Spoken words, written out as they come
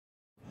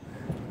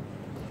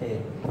Okay.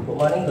 Good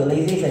morning to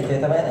ladies and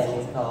gentlemen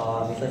and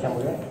Mr.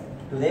 Shambuyan.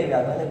 Today we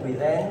are going to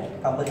present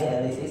company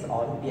analysis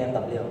on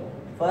BMW.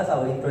 First, I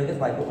will introduce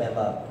my group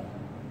member.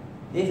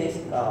 This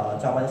is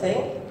Chao Man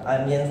Sing,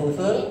 I'm Mian Su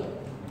Sun,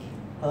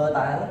 He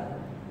Dan,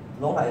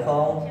 Long Hai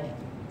Feng,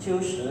 Qiu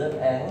Shi,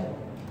 and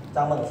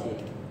Zhang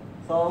Mengqi.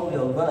 So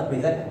we're going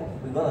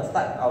to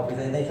start our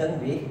presentation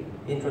with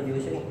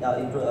introduce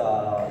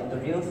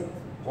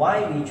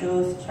why we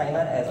choose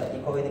China as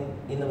an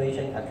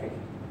eco-innovation country.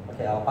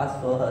 Okay, I'll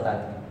pass to He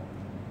Dan.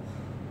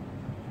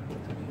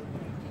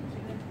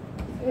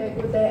 Okay,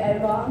 good day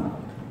everyone.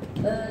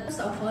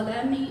 First of all,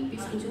 let me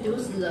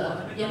introduce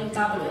the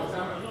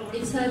BMW.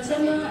 It's a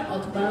German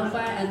automobile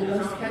and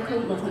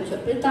motorcycle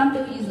manufacturer.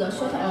 BMW is the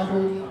short of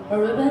a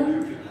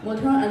ribbon,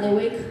 motor and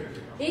wake.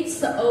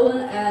 It's own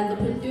and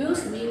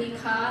produce mini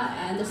car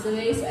and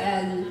service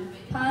and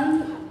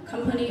parent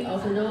company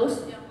of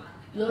those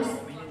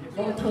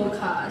motor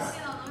cars.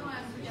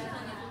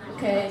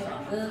 Okay,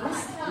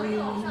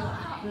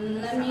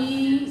 let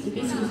me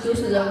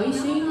introduce the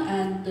vision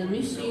and the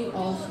mission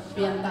of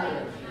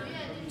BMW.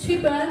 Three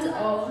brands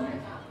of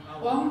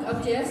one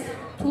object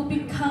to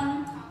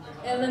become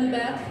even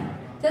better.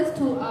 Thanks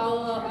to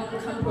our own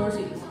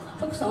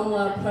focus on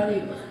the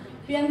product.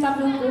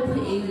 BMW Group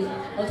is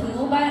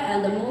automobile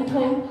and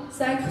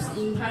motorcycles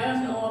inspire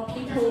more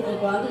people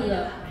around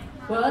the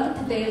world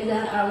today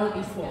than ever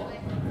before.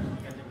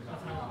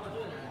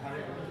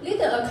 Lead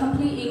a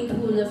company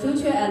into the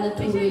future and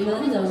to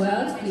remain the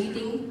world's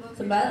leading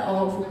supplier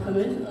of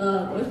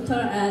product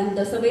and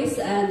service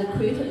and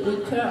create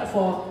return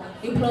for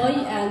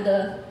employee and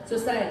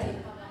society.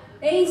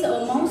 In its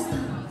almost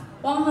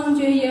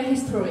 100-year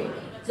history,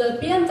 the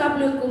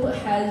BMW Group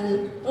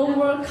has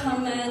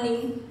overcome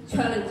many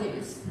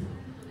challenges.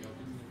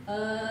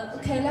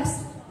 Let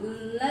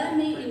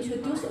me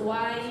introduce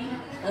why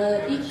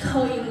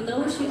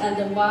eco-innovation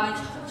and why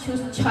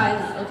choose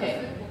China.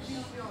 Okay.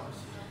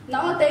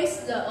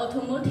 Nowadays, the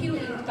automotive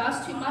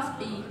industry must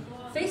be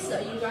face the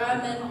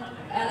environment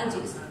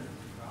challenges.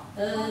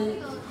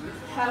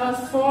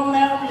 Have four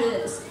main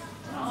reasons.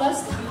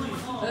 First,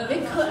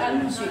 vehicle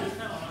emission,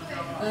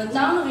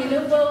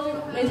 non-renewable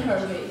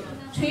material.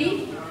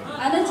 3.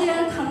 Energy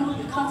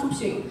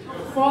consumption.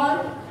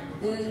 4.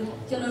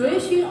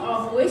 Generation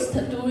of waste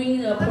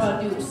during the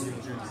produce.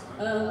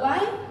 Why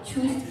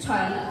choose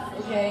China?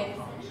 Okay.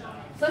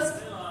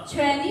 First,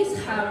 Chinese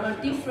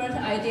have different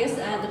ideas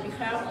and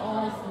behalf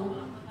of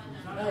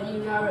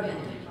environment.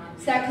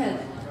 Second,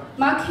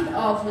 market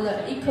of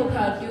the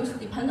eco-produce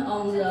depend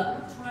on the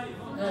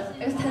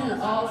extent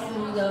of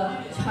the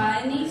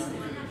Chinese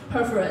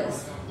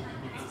preference.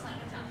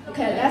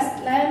 Okay,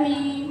 let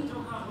me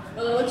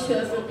go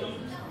to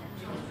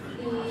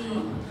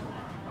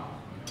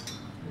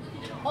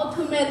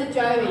automated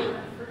driving.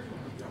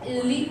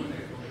 It lead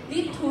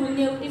to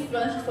new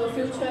difference for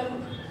future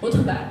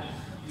motorbike.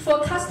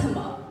 For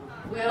customer,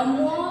 we are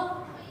more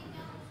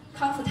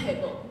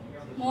comfortable,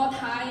 more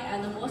time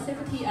and more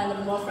safety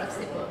and more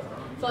flexible.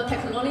 For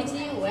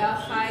technology, we are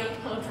high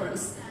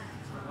performance,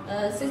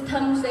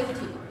 system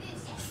safety.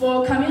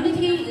 For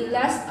community,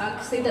 less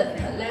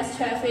accident, less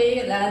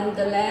traffic, and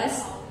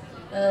less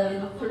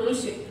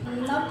pollution.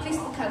 Now please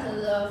look at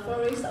the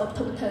forest of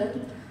top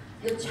 10.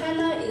 The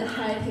China is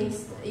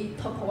highest in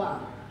top 1.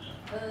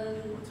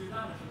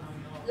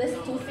 These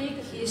two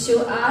figures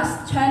show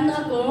us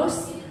China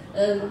growth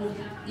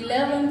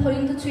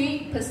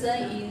 11.3%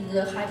 is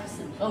the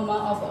highest amount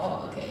of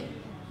all. Okay,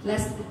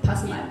 let's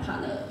pass my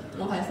partner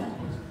Long Hai Feng.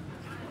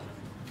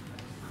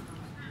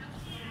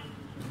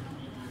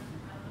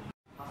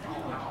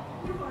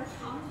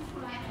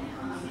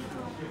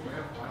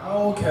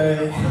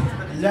 Okay,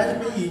 let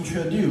me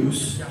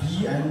introduce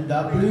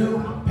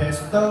BMW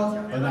PESTEL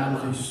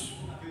analysis.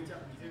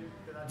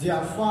 There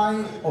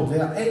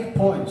are 8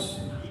 points: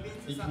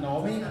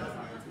 economic,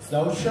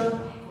 social,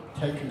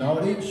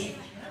 technology,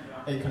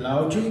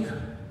 ecologic,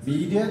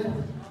 media,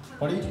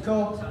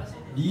 political,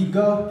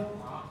 legal,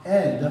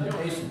 and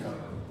ethical.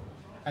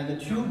 And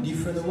 2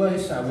 different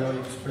ways I will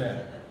explain: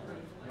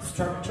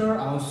 structure,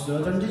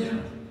 uncertainty,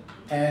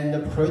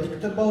 and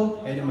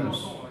predictable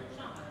elements.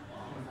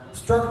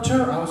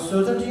 Structure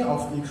uncertainty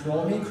of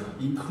economic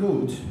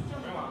include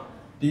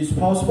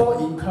disposable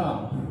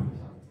income,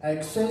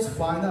 access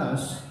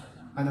finance,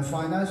 and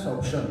finance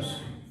options,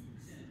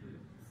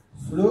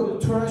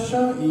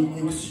 fluctuation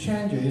in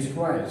exchange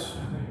rates,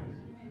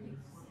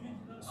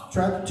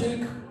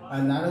 strategic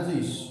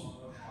analysis,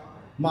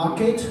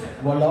 market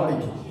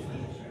volatility.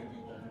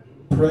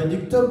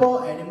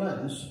 Predictable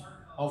elements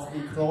of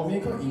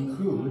economic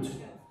include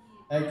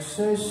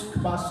excess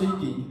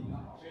capacity,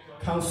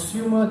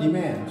 consumer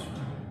demand.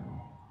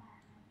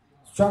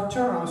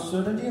 Structure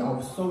uncertainty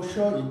of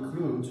social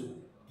include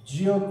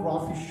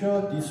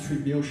geographical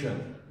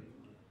distribution,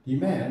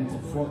 demand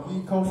for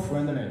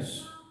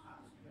eco-friendliness,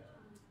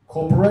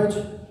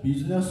 corporate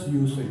business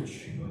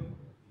usage,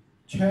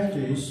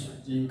 changes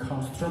in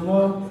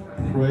customer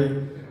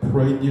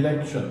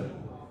predilection.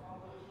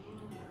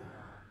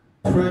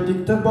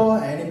 Predictable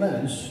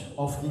elements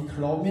of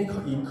economic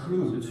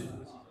include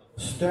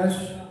stats,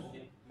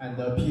 and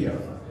appeal.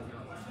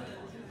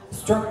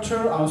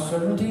 Structural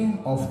uncertainty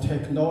of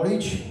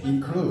technology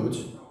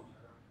includes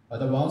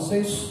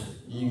advances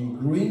in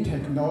green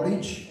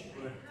technology,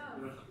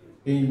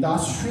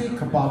 industry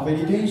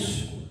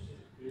capabilities,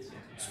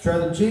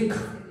 strategic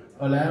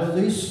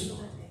analysis,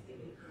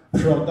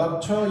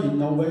 product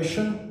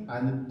innovation,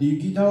 and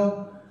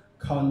digital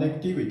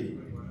connectivity.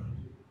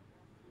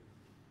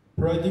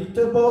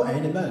 Predictable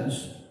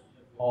elements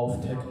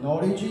of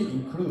technology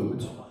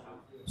include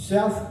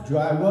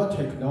self-driven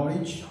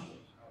technology,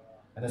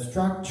 and the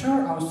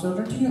structural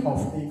uncertainty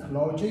of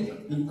ecology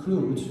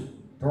includes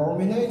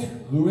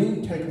dominant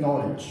green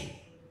technology.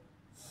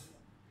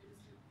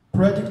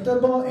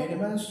 Predictable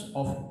elements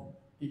of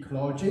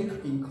ecology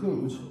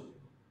include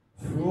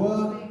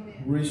fuel,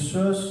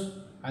 resource,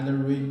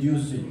 and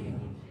reducing.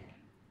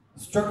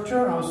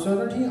 Structural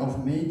uncertainty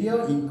of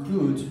media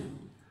includes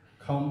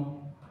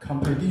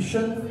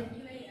competition,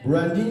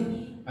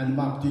 branding, and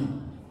marketing.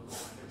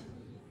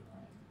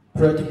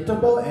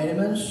 Predictable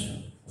elements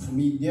of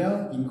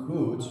media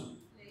include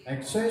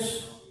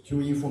access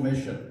to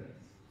information.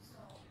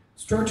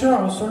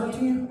 Structural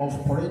uncertainty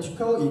of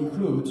political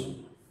includes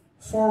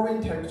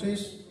foreign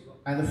taxes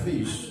and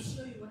fees,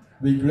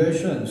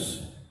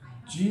 regulations,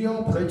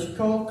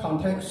 geopolitical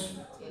context,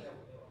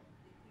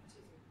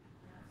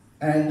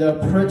 and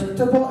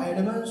predictable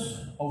elements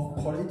of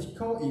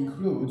political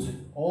include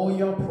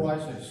oil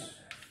prices.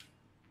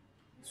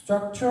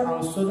 Structural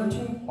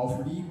uncertainty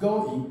of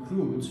legal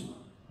includes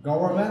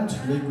government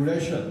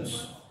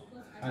regulations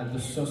and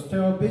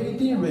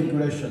sustainability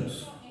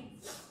regulations.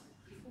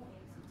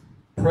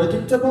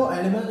 Predictable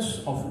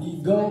elements of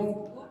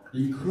legal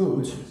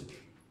include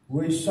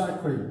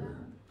recycling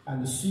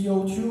and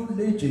CO2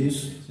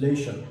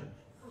 legislation.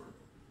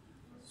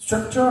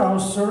 Structural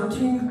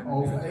uncertainty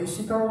of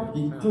ethical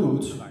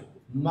includes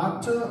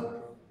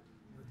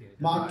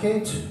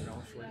market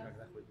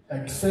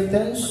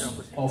acceptance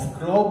of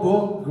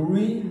global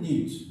green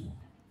needs.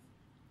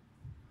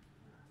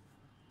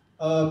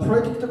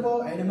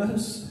 Predictable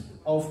elements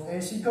of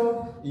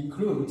ethical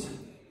include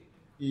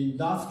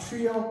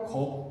industrial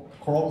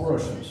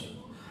corporations.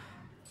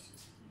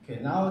 Okay,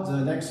 now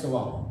the next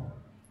one.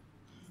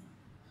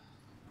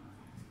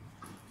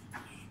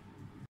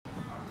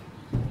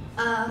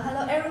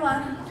 Hello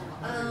everyone.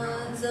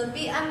 The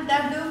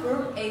BMW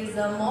Group is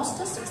the most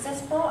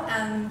successful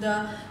and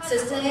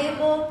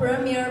sustainable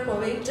premier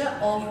provider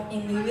of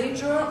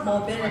individual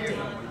mobility.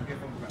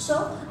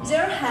 So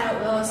there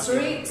have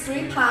three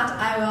parts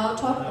I will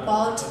talk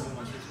about.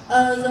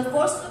 The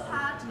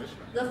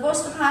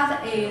first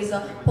part is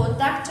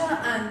product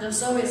and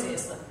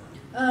services.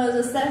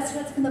 The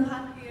second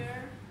part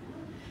here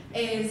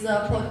is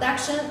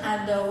production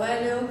and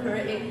value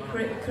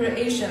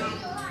creation.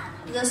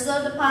 The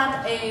third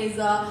part is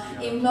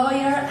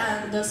employer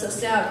and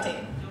society.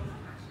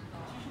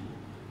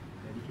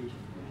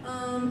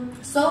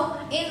 So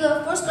in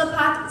the first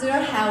part,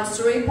 there are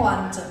 3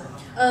 points.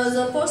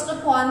 The first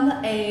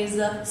point is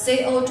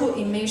CO2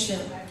 emission,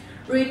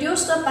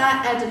 reduced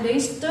by at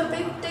least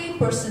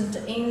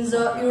 50% in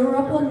the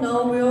European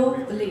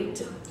novel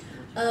fleet.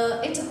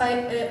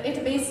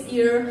 It base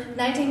year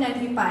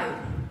 1995.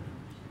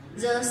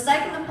 The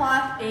second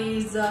part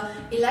is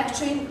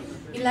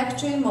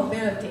electric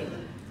mobility,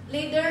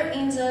 leader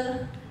in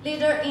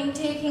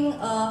taking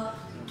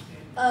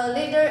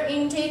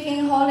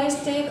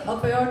holistic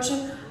approach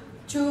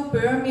to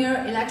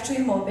premier electric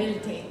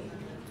mobility.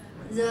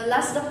 The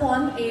last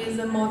point is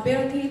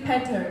mobility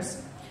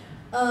patterns.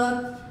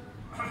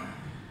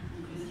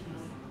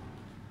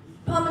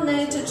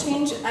 Permanent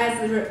change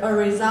as a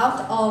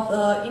result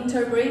of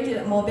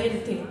integrated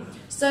mobility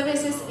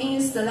services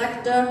in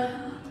select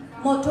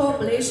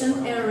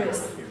metropolitan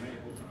areas.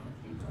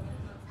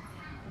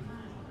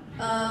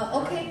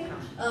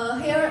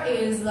 Here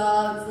is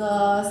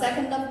the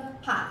second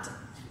part.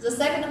 The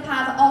second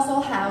part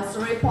also has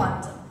 3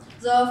 points.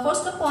 The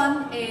first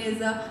point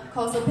is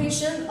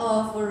conservation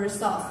of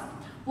resource.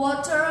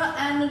 Water,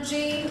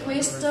 energy,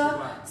 waste,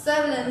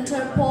 solvent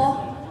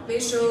pool, we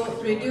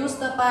should reduce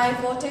by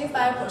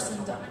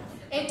 45%.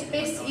 It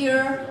base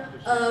year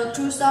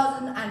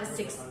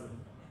 2006.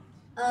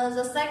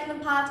 The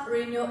second part,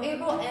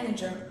 renewable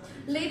energy.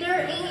 Leader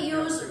in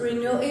use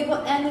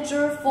renewable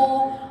energy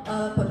for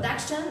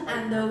production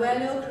and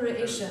value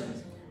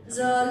creation.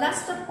 The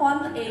last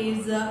point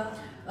is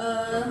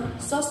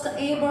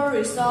sustainable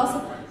resource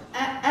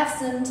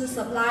efficient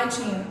supply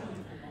chain.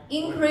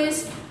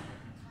 Increase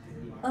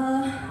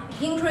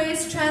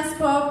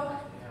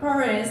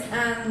transparency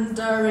and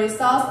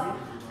resource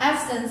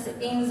efficiency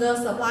in the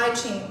supply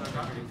chain.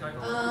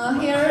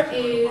 Here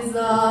is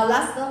the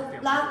last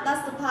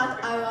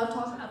part I will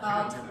talk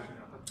about.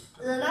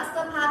 The last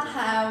part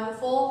have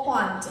 4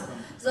 points.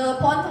 The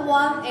point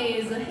 1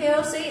 is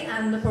healthy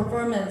and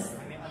performance.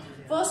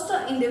 First,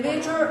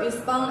 individual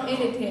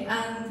responsibility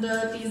and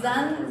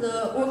design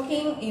the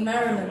working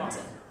environment.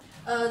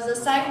 The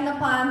second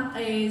point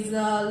is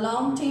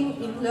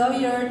long-term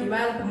employer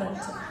development.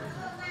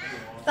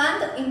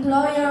 Fund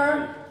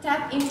employer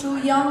tap into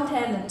young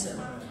talent,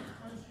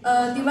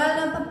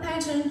 develop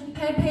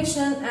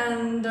patient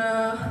and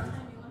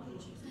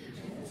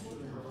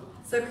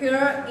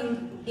secure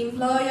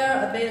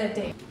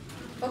employability.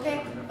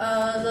 Okay,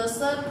 the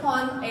third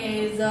point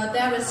is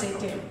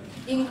diversity.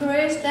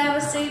 Increase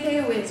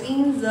diversity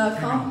within the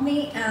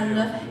company and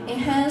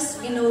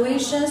enhance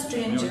innovation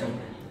strategy.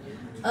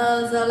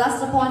 The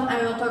last point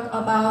I will talk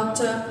about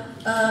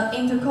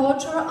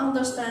intercultural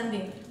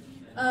understanding.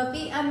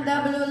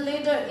 BMW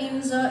leader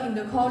in the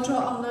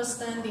intercultural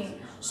understanding.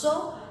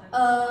 So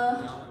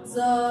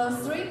the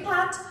three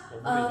parts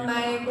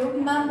my group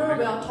member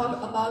will talk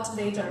about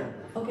later.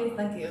 Okay,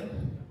 thank you.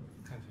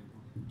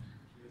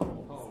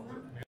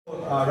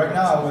 Right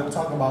now I will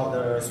talk about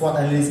the SWOT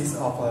analysis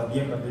of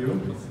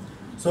BMW.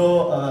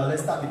 So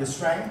let's start with the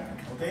strength.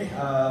 Okay,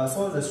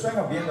 so the strength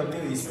of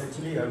BMW is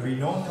actually a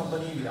renowned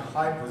company with a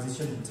high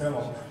position in terms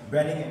of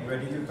branding and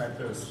gratitude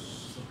factors.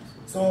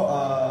 So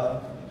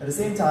at the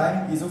same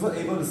time, it's also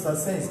able to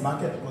sustain its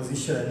market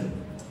position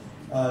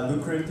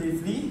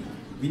lucratively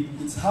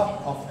with its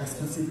hub of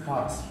exclusive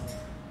cars.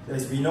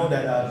 As we know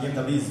that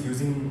BMW is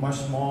using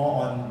much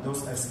more on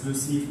those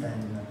exclusive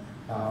and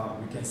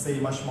we can say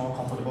much more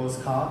comfortable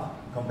car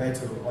compared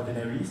to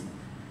ordinaries.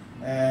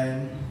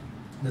 And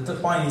the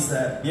third point is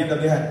that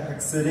BMW had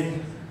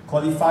excelling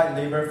qualified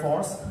labor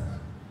force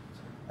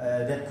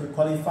that could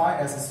qualify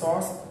as a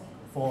source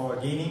for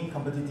gaining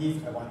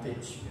competitive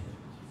advantage.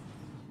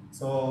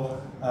 So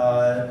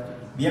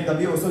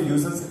BMW also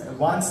uses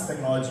advanced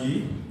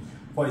technology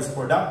for its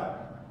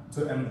product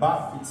to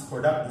embark its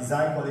product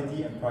design,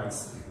 quality and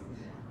price.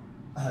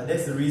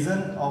 That's the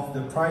reason of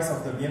the price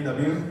of the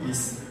BMW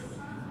is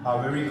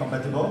very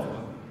compatible.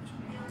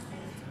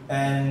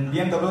 And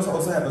BMW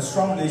also have a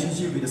strong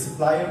relationship with the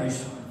supplier which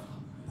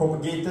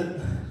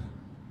propagated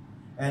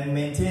and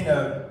maintain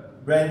a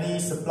brand-new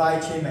supply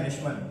chain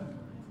management.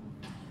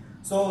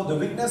 So the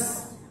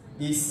weakness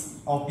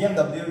of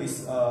BMW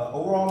is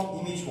overall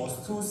image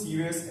was too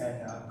serious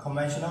and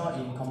conventional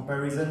in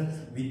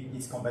comparison with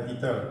its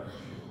competitor,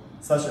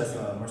 such as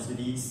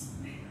Mercedes.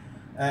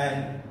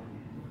 And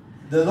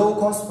the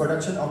low-cost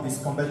production of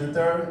its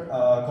competitor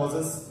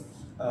causes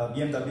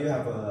BMW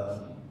have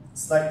a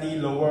slightly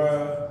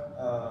lower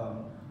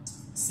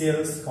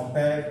sales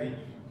compared with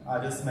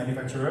other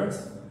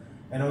manufacturers,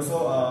 and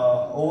also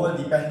over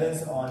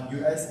dependence on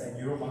US and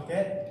Euro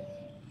market.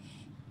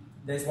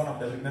 That's one of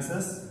the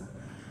weaknesses.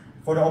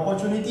 For the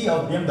opportunity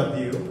of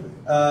BMW,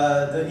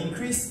 the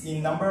increase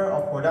in number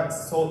of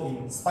products sold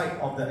in spite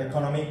of the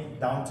economic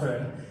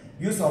downturn,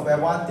 use of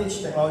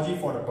advantage technology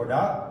for the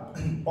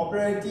product,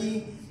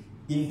 popularity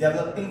in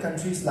developing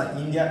countries like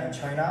India and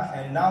China,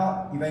 and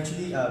now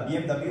eventually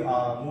BMW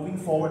are moving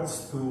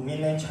forwards to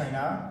mainland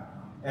China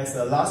as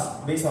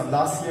based on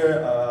last year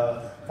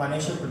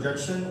financial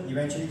projection.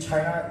 Eventually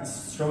China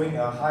is showing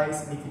a high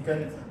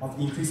significant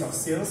increase of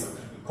sales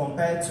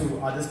compared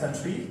to other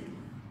countries,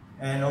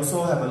 and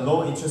also have a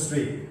low interest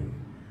rate.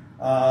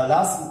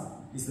 Last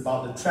is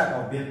about the track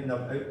of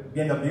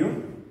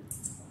BMW.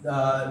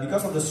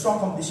 Because of the strong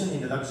competition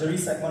in the luxury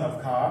segment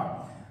of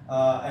car,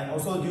 and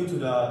also due to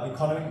the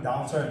economic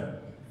downturn,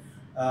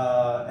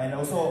 and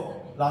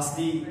also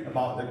lastly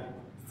about the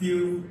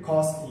fuel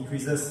cost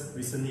increases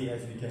recently,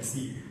 as we can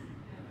see.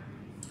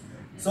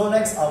 So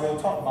next I will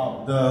talk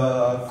about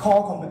the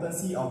core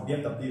competency of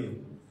BMW.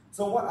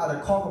 So what are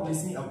the core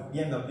competency of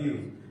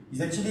BMW?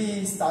 It's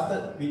actually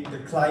started with the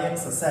client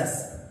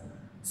success.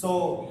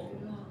 So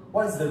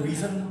what is the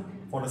reason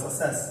for the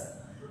success?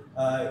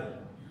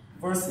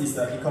 First is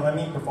the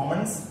economic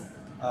performance,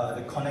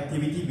 the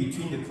connectivity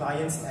between the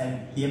clients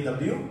and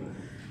BMW,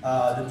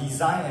 the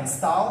design and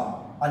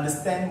style,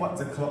 understand what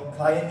the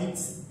client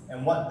needs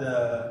and what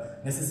the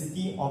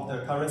necessity of the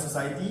current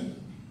society,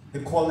 the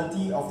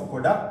quality of the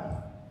product,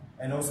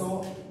 and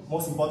also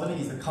most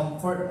importantly is the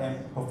comfort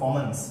and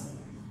performance.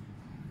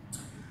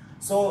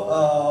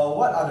 So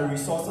what are the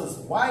resources?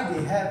 Why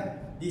they have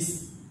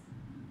this?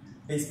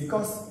 It's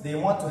because they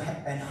want to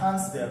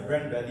enhance their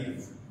brand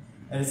value.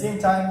 At the same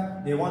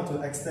time, they want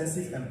to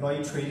extensive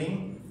employee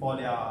training for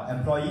their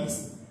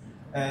employees,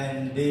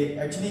 and they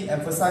actually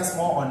emphasize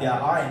more on their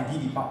R&D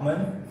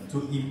department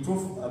to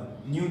improve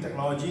new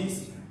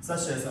technologies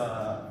such as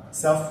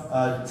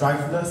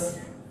driverless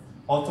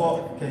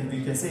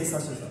we can say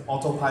such as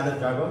autopilot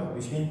driver,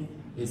 which means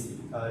it's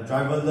a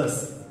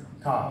driverless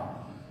car.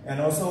 And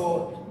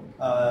also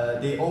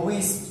they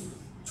always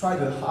try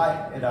to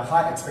at a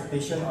high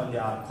expectation on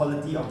their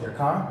quality of their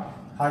car,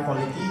 high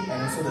quality,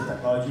 and also the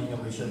technology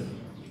innovation.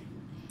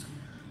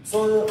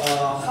 So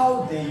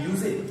how they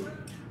use it?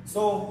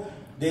 So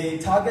they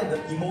target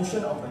the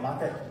emotion of the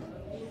market,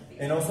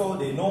 and also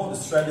they know the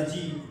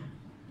strategy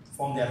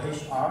from their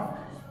HR,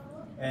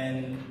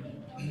 and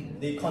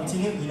they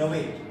continue to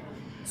innovate.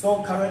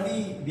 So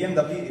currently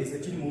BMW is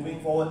actually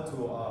moving forward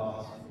to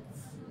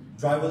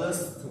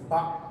driverless to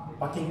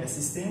parking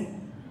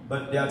assisting,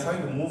 but they are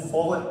trying to move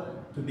forward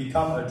to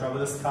become a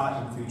driverless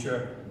car in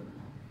future.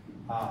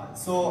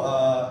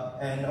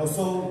 And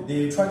also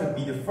they try to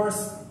be the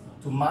first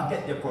to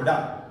market their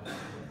product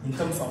in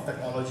terms of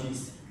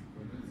technologies.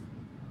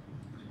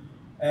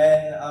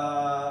 And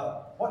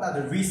what are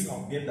the risks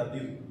of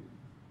BMW?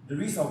 The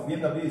risk of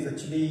BMW is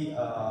actually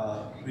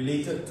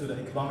related to the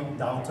economic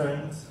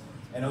downturns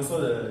and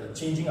also the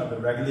changing of the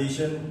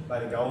regulation by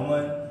the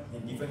government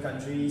in different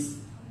countries.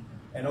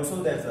 And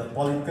also there's a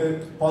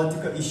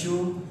political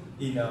issue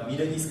in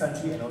Middle East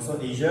country and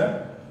also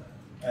Asia.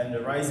 And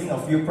the rising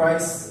of fuel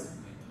price,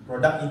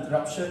 product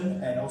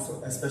interruption, and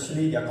also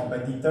especially their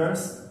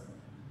competitors.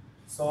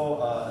 So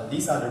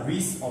these are the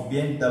risks of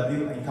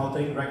BMW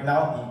encountering right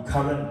now in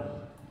current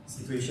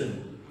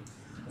situation.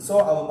 So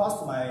I will pass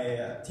to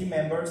my team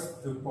members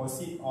to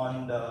proceed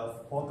on the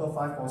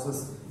 5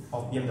 forces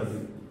of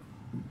BMW.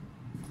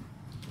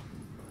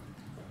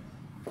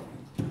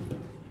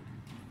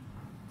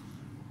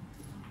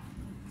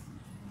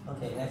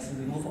 Okay, next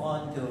we move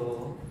on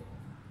to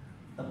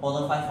the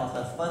Portal 5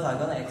 forces. First, I'm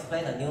going to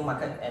explain the new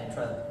market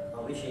entrant,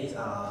 which is,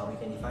 we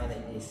can define that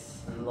it is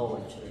low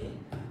actually.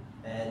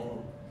 And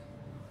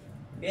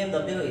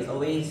BMW is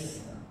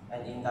always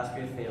an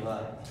industry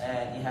favor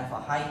and it has a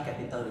high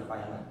capital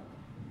requirement.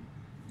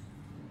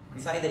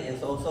 Besides that,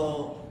 it's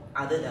also,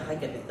 other than high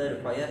capital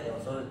required, it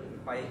also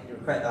require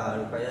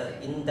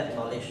in-depth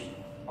knowledge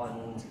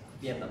on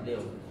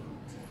BMW.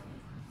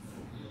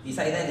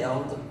 Besides that, they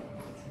also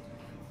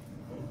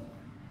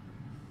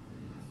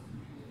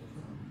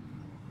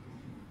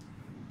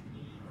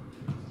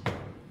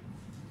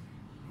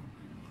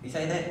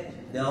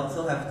they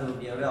also have to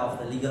be aware of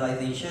the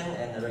legalization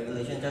and the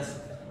regulation just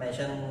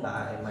mentioned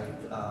by my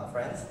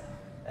friends,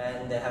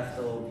 and they have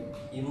to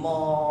be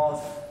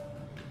more.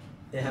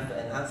 They have to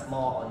enhance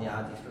more on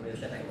their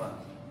distribution network.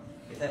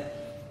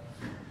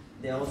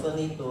 They also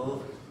need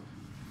to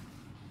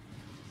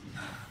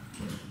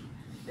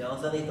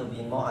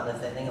be more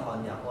understanding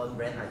on their own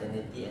brand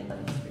identity and the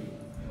history.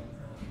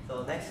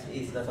 So next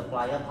is the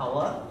supplier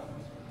power,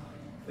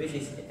 which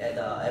is at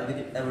the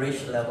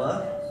average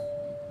level.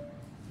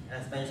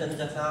 As mentioned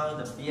just now,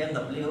 the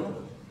BMW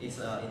is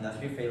an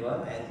industry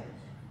favor and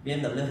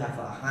BMW have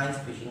a high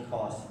switching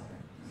cost,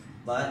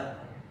 but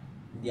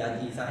their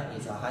design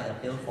is a high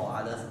appeal for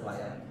other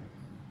suppliers.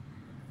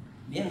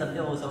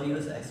 BMW also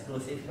use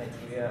exclusive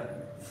material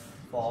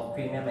for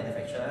premium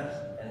manufacturers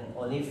and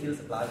only few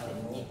suppliers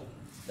can meet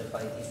the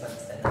quality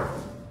standard.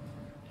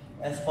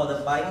 As for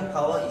the buying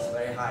power, is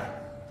very high.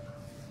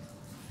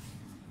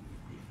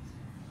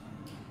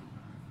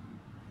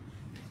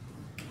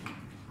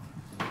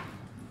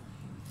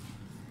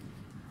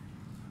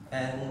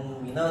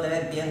 And we know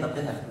that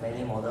BMW has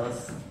many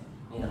models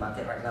in the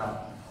market right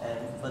now. And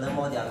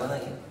furthermore, they are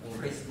going to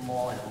increase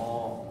more and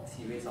more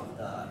series of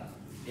the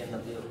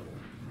BMW.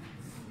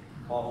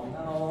 For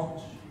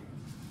now,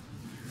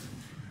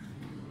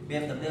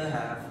 BMW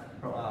have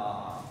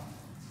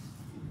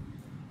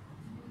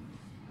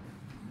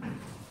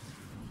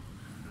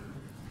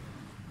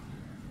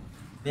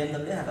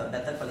a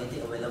better quality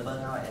available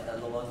now at a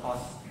lower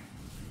cost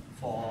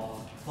for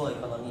full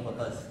economy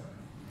purpose.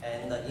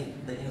 And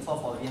the info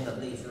for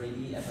BMW is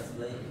really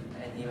accessible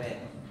anywhere.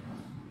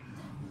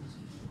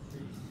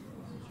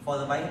 For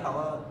the buying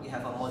power, we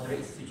have a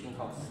moderate switching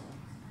cost.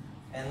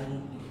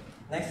 And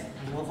next,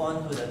 we move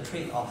on to the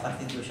trade of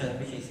substitution,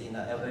 which is in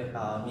the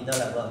middle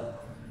level.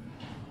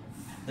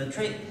 The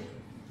trade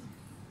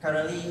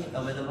currently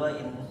available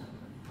in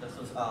the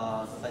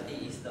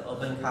society is the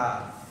urban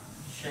car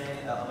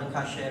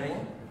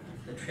sharing,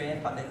 the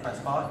train, public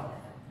transport,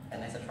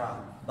 and etc.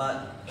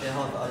 But there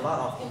have a lot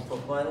of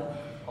improvement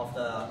for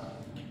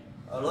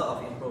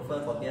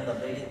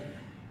BMW,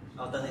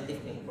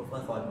 alternative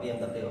improvement for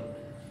BMW.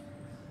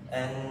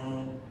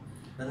 And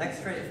the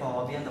next trade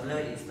for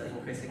BMW is the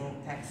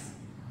increasing tax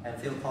and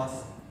fuel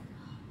costs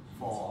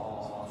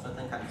for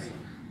certain countries.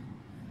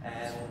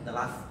 And the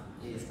last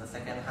is the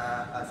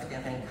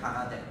second-hand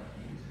car that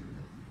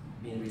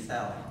being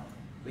resale,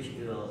 which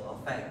will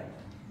affect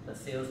the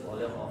sales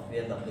volume of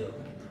BMW.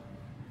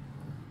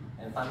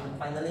 And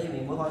finally, we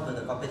move on to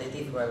the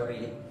competitive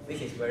rivalry,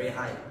 which is very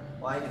high.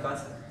 Why?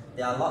 Because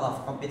there are a lot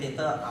of competitors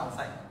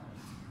outside.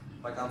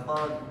 For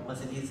example,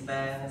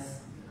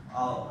 Mercedes-Benz,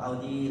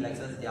 Audi,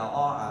 Lexus, they are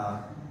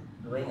all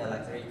doing a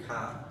luxury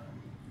car.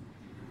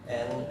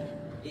 And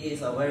it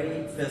is a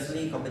very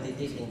fiercely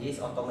competitive in this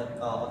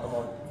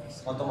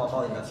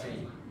automobile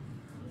industry.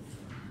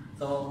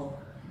 So,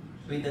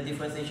 with the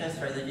differentiation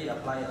strategy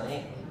applied on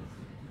it,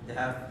 they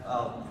have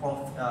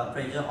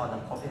pressure on the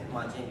profit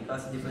margin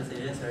because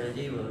differentiation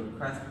strategy will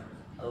require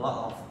a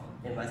lot of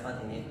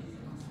investment in it,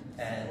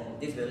 and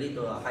this will lead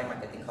to a high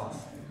marketing cost.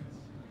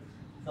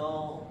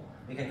 So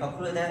we can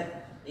conclude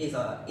that it is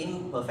an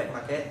imperfect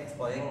market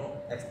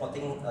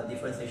exporting a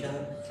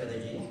differentiation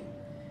strategy,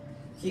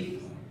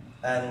 keep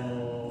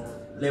and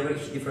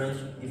leverage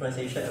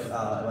differentiation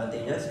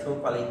advantages through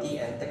quality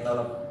and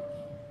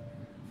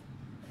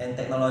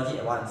technology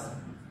at once.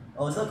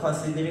 Also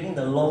considering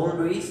the low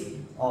risk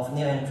of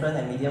new entrant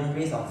and medium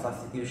risk of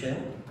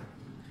substitution,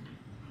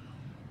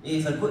 it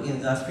is a good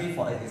industry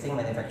for existing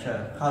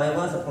manufacturer.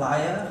 However,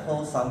 supplier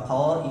holds some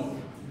power,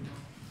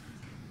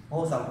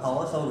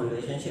 so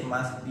relationship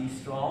must be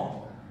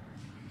strong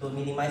to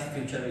minimize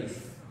future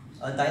risks.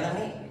 A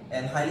dynamic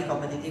and highly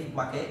competitive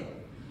market,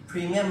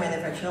 premium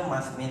manufacturers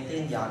must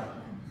maintain their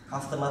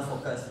customer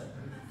focus,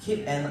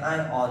 keep an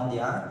eye on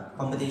their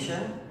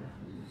competition,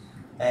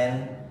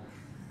 and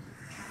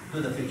to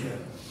the future.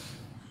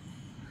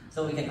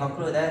 So we can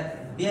conclude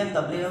that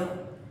BMW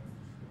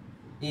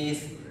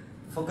is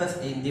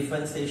focused in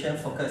differentiation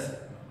focus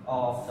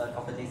of the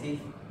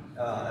competitive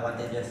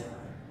advantages.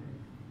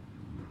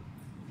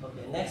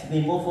 Okay, next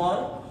we move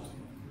on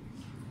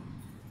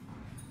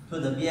to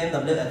the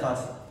BMW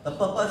ethos. The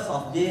purpose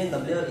of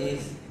BMW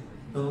is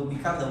to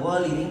become the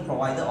world leading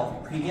provider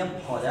of premium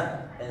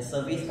product and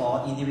service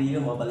for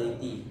individual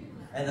mobility.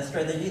 And the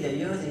strategy they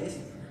use is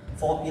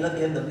 4 pillar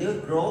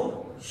BMW: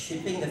 grow,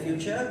 shipping the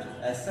future,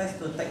 access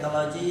to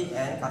technology,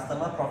 and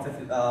customer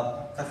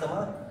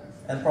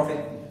and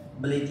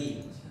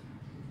profitability.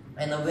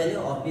 And the value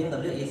of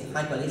BMW is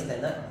high quality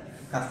standard,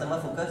 customer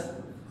focus,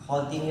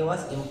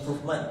 continuous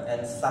improvement,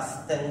 and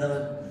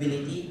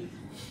sustainability,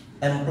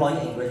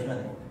 employee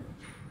engagement.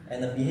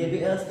 And the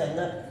behavioral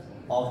standard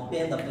of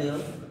BMW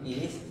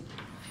is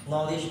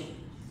knowledge,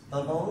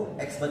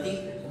 expertise,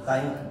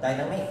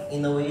 dynamic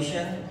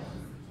innovation,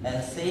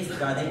 and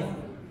safeguarding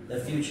the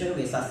future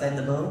with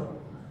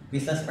sustainable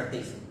business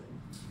practice.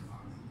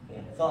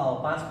 Okay, so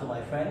I'll pass to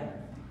my friend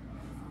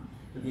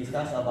to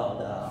discuss about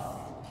the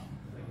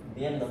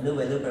BMW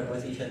value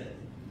proposition.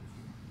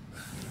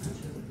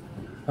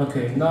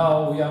 Okay,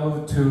 now we are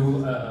moving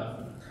to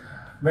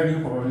value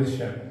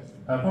proposition.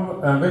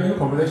 Value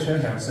proposition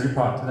has 3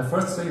 parts. The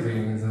first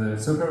is the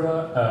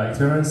superior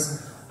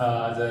experience.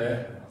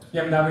 The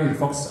BMW is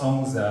focused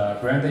on the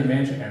brand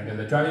image, and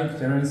the driving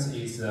experience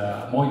is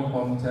more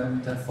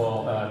important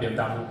for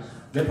BMW.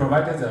 They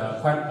provided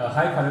quite a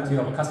high quality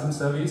of customer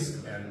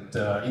service, and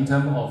in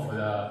terms of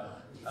the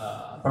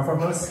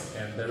performance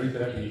and the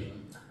reliability.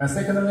 And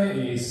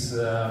secondly is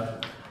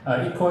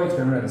equal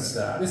experience.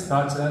 This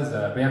part,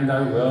 the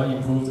BMW will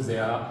improve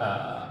their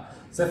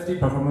safety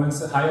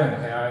performance higher and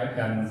higher,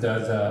 and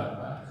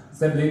the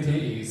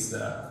stability is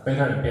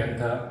better and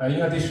better.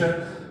 In addition,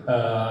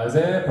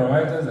 they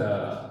provide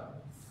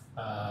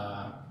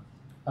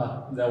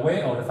the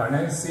way of the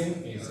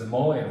financing is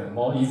more and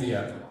more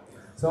easier.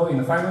 So,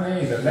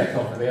 finally, the lack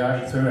of their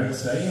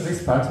experience. In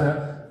this part,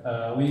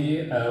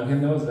 we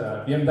can know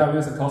the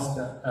BMW's cost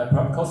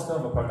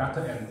of a product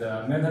and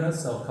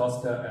maintenance of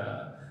cost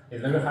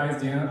is very high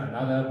than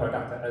another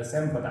product,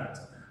 same product.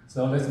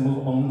 So let's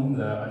move on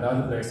to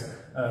another place.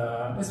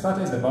 This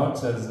part is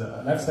about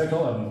the life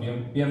cycle of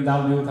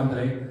BMW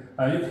company.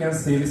 You can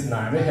see this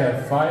line. They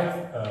have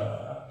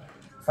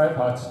five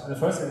parts. The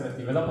first is the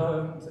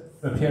development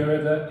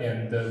period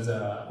and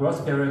the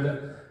growth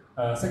period.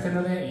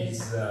 Secondly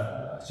is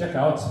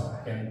checkout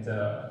and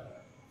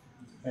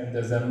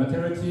the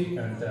maturity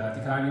and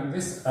declining.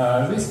 This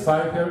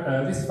five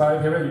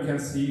period you can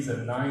see the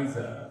line.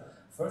 The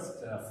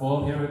first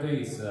 4 period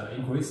is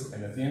increase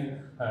and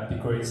then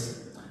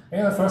decrease.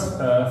 And the first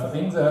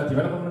in the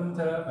development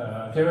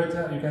period,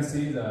 you can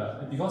see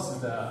because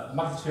the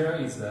market share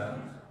is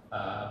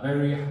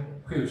very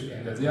huge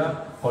and their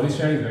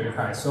position is very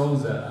high, so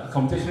the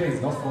competition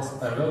is not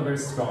very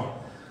strong.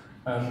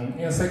 In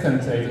the second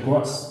is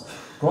growth.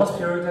 Growth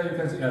period, you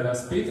can see the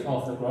speed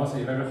of the growth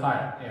is very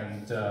high,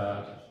 and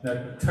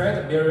the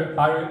trade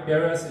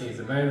barriers is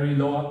very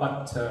low,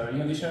 but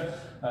in addition,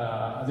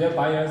 their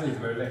buyers is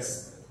very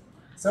less.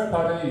 Third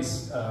part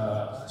is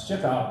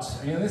checkout.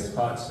 In this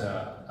part,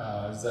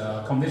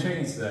 the competition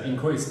is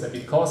increased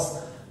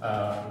because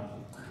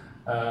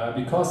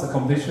the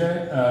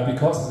competition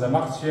because the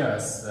market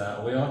shares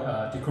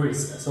will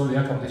decrease, so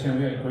their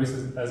competition will increase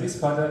this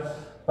part.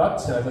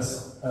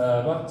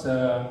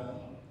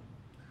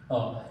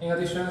 In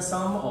addition,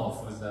 some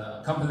of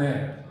the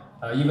company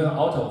even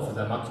out of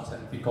the market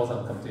because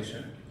of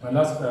competition. And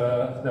that's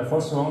the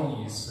first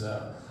one is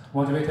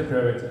motivated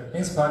period. In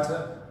this part,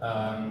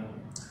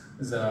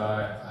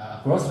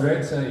 the growth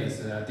rate is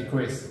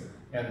decreased,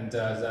 and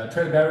the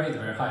trade barrier is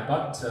very high.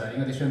 But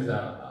in addition,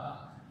 the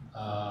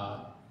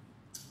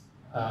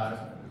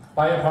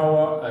buyer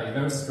power is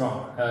very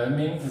strong. It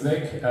means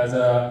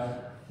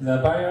the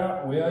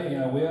buyer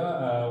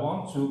will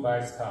want to buy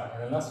this car,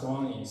 and the last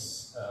one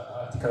is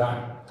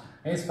decline.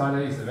 And this part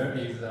is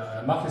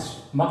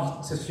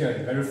market share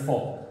is very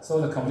full, so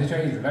the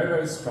competition is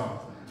very strong.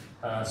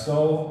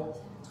 So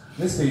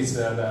this is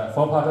the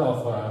 4 part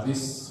of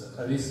this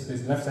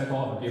life cycle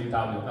of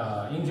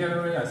BMW. In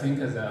general, I think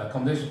the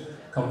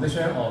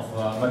competition of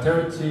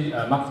maturity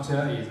market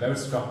share is very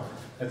strong.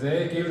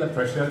 They give the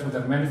pressure to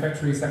the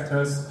manufacturing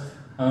sectors.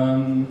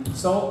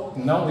 So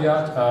now we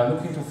are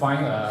looking to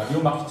find a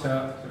new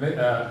market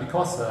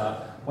because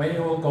when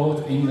you go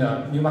in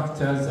the new market,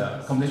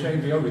 the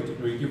competition will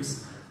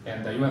reduce,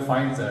 and you will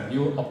find the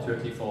new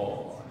opportunity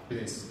for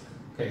business.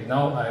 Okay,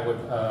 now I will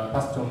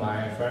pass to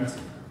my friends.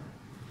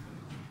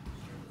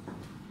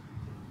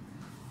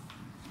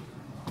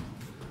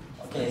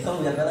 Okay, so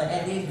we are gonna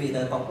end this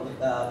with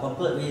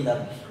conclude with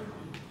the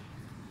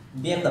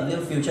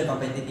BMW future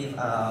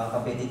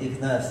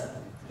competitiveness.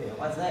 Okay,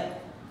 what's that?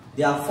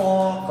 There are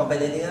 4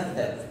 competitiveness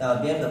that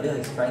BMW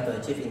is trying to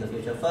achieve in the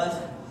future. First,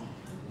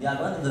 they are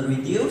going to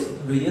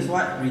reduce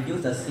what?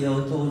 Reduce the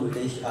CO2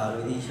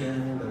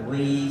 radiation, the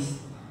waste,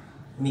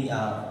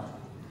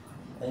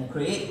 and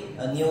create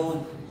a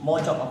new, more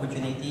job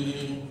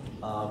opportunity,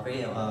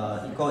 create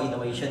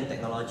eco-innovation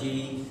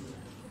technology,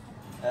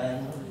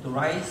 and to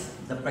rise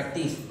the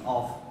practice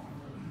of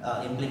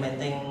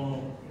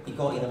implementing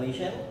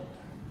eco-innovation,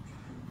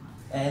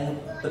 and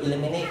to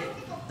eliminate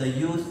the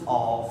use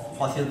of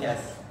fossil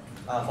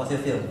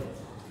fuel.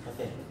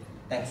 Okay,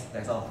 thanks,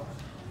 that's all.